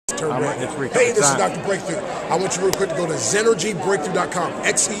turn red. It's Hey, this is Dr. Breakthrough. I want you real quick to go to XenerchiBreakthrough.com.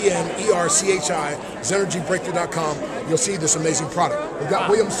 XenerChi, XenerchiBreakthrough.com. You'll see this amazing product. We've got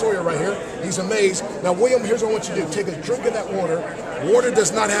William Sawyer right here. He's amazed. Now, William, here's what I want you to do. Take a drink of that water. Water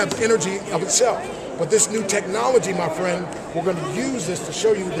does not have energy of itself. But this new technology, my friend, we're going to use this to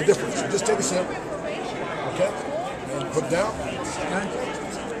show you the difference. So just take a sip. Okay? And put it down.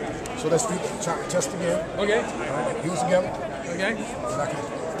 So let's do test again. Okay. All right, use again. Okay. And I can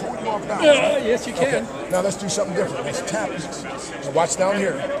pull you off down. Yes, you can. Okay. Now let's do something different. Let's tap. Now watch down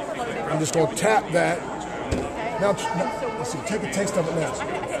here. I'm just going to tap that. Now, let's see. Take a taste of it now.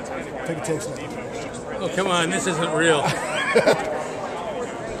 Take a taste now. Oh, come on. This isn't real.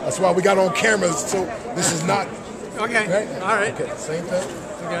 That's why we got on cameras, so this is not. Okay. Right? All right. Okay, same thing.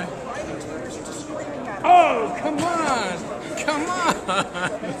 Okay. Oh, come on. Come on.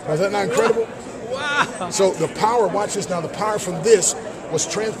 Is that not incredible? Wow. So the power, watch this now, the power from this was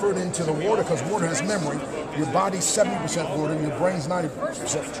transferred into the water because water has memory. Your body's 70% water, your brain's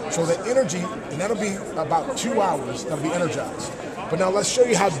 90%. So the energy, and that'll be about 2 hours, that'll be energized. But now let's show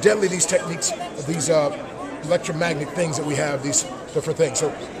you how deadly these techniques, these electromagnetic things that we have, these different things.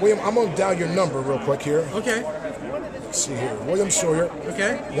 So, William, I'm going to dial your number real quick here. Okay. Let's see here. William Sawyer.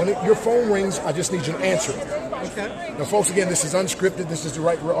 Okay. When your phone rings, I just need you to answer it. Okay. Now, folks, again, this is unscripted. This is the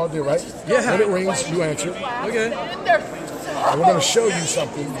right audio, right? Yeah. When it rings, you answer. Okay. And we're going to show you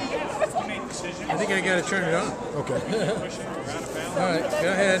something. I think I got to turn it on. Okay. All right.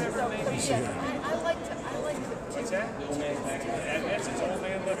 Go ahead. Let me see here.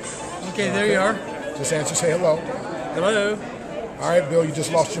 Okay, there you are. Just answer, say hello. Hello. All right, Bill, you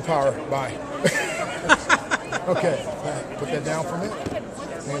just lost your power. Bye. Okay. Put that down for a minute.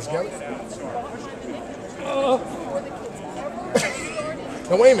 Hands together.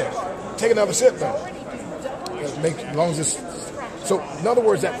 Now, wait a minute. Take another sip, though. As long as it's... So, in other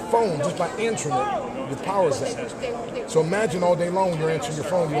words, that phone, just by answering it, your power is there. So imagine all day long when you're answering your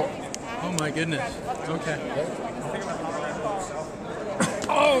phone. Oh, my goodness. Okay.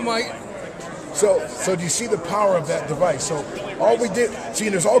 Oh, my... So do you see the power of that device? So all we did, see,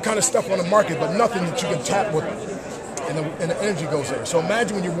 there's all kind of stuff on the market, but nothing that you can tap with, and the energy goes there. So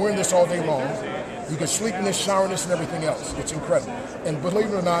imagine when you're wearing this all day long, you can sleep in this, shower in this, and everything else. It's incredible. And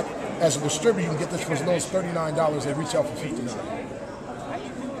believe it or not, as a distributor, you can get this for as low as $39. They reach out for $59.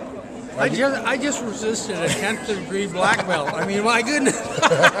 I just resisted a 10th degree black belt. I mean, my goodness.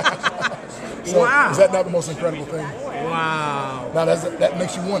 So wow. Is that not the most incredible thing? Wow. Now that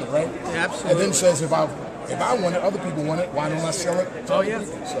makes you want it, right? Absolutely. And then says if I want it, other people want it. Why don't I sell it? Oh yeah.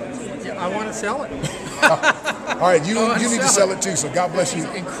 Yeah, I want to sell it. All right, you need to sell it too. So God bless you.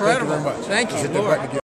 Incredible. Thank you very much. Thank you, Lord.